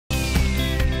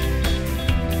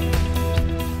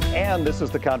And this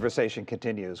is The Conversation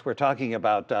Continues. We're talking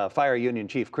about Fire Union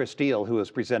Chief Chris Steele, who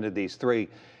has presented these three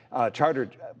charter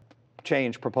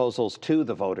change proposals to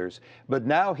the voters. But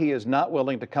now he is not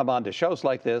willing to come on to shows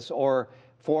like this or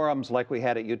forums like we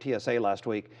had at UTSA last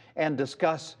week and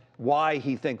discuss why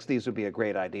he thinks these would be a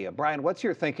great idea. Brian, what's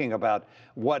your thinking about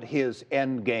what his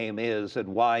end game is and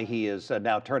why he is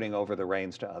now turning over the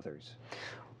reins to others?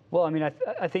 Well, I mean,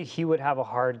 I think he would have a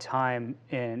hard time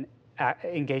in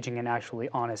engaging in actually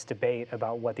honest debate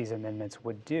about what these amendments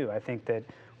would do. I think that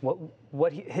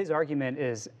his argument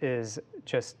is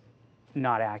just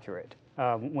not accurate.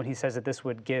 When he says that this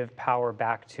would give power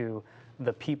back to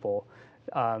the people,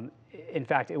 in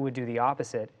fact, it would do the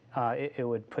opposite. It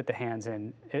would put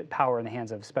power in the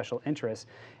hands of special interests.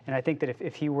 And I think that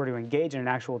if he were to engage in an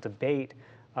actual debate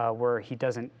where he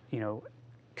doesn't,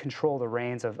 control the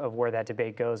reins of where that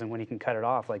debate goes and when he can cut it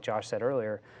off, like Josh said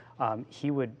earlier, he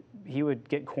would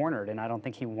get cornered, and I don't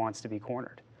think he wants to be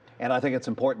cornered. And I think it's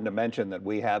important to mention that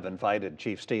we have invited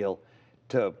Chief Steele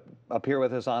to appear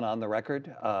with us on the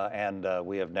record, and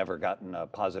we have never gotten a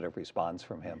positive response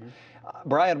from him. Mm-hmm.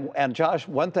 Brian and Josh,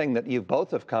 one thing that you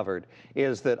both have covered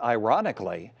is that,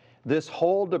 ironically, this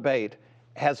whole debate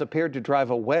has appeared to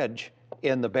drive a wedge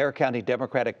in the Bexar County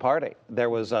Democratic Party. There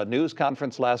was a news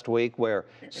conference last week where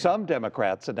some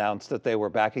Democrats announced that they were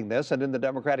backing this, and then the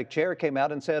Democratic chair came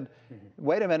out and said,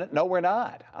 wait a minute, no, we're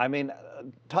not. I mean,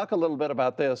 talk a little bit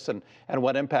about this and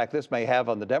what impact this may have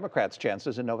on the Democrats'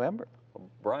 chances in November.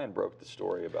 Brian broke the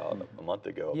story about a month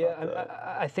ago. Yeah,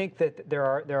 I think that there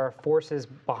are forces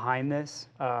behind this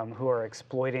who are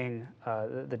exploiting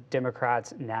the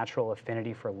Democrats' natural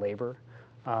affinity for labor.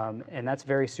 And that's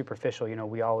very superficial.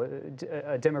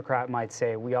 A Democrat might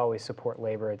say, we always support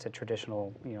labor. It's a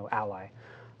traditional, ally.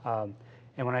 And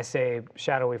when I say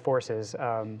shadowy forces,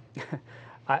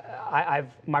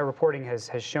 my reporting has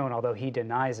shown, although he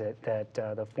denies it, that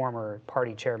the former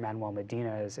party chair, Manuel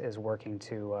Medina, is working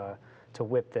to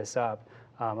whip this up.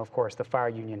 Of course, the fire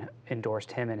union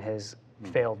endorsed him in his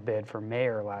failed bid for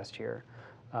mayor last year.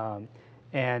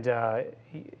 And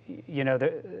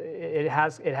it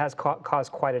has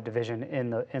caused quite a division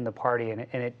in the party, and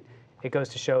it goes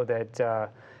to show that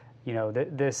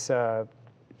this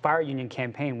fire union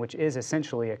campaign, which is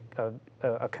essentially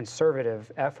a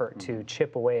conservative effort to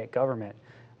chip away at government,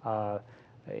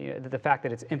 the fact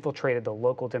that it's infiltrated the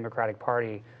local Democratic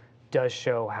Party does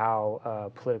show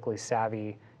how politically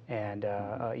savvy and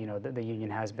the union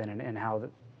has been, and how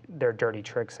their dirty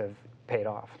tricks have paid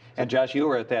off. And Josh, you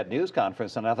were at that news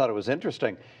conference, and I thought it was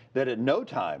interesting that at no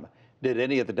time did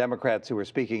any of the Democrats who were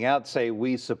speaking out say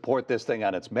we support this thing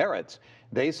on its merits.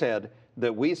 They said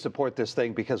that we support this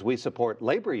thing because we support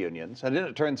labor unions. And then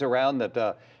it turns around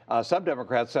that some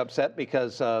Democrats are upset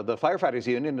because the firefighters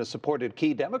union has supported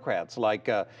key Democrats like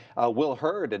Will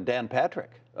Hurd and Dan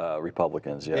Patrick.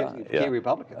 Republicans, yeah. Key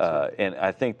Republicans. And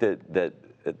I think that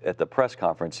at the press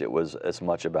conference, it was as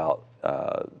much about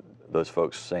those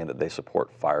folks saying that they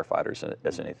support firefighters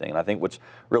as anything. And I think what's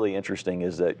really interesting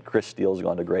is that Chris Steele's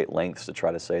gone to great lengths to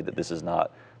try to say that this is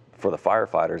not for the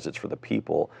firefighters, it's for the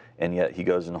people. And yet he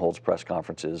goes and holds press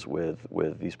conferences with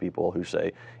these people who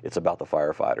say it's about the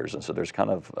firefighters. And so there's kind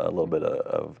of a little bit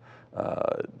of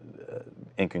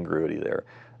incongruity there.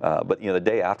 But the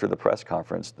day after the press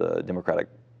conference, the Democratic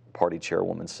Party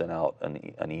chairwoman sent out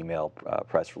an email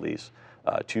press release,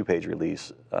 two-page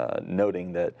release,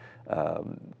 noting that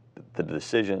the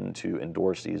decision to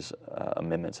endorse these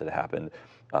amendments had happened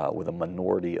with a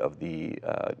minority of the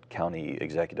county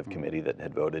executive committee that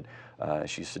had voted.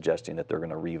 She's suggesting that they're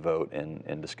going to re-vote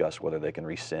and discuss whether they can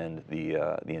rescind the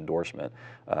endorsement.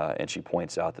 And she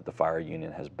points out that the fire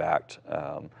union has backed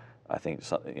I think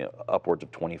upwards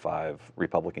of 25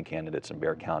 Republican candidates in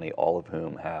Bexar County, all of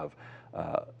whom have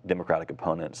Democratic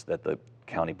opponents that the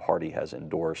county party has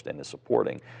endorsed and is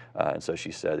supporting. And so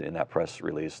she said in that press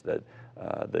release that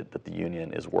the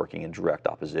union is working in direct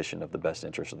opposition of the best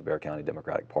interests of the Bexar County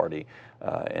Democratic Party,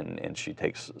 and she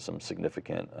takes some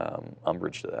significant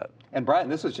umbrage to that. And Brian,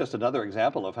 this is just another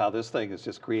example of how this thing is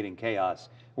just creating chaos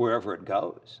wherever it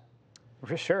goes.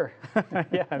 For sure.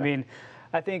 Yeah, I mean,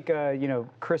 I think,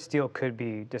 Chris Steele could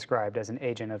be described as an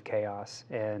agent of chaos,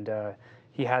 and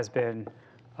he has been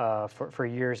for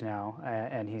years now,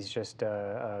 and he's just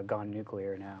gone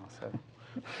nuclear now. So.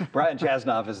 Brian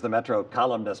Chasnoff is the Metro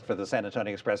columnist for the San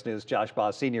Antonio Express News. Josh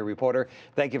Baugh, senior reporter.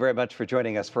 Thank you very much for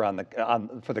joining us for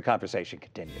the Conversation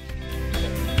Continues.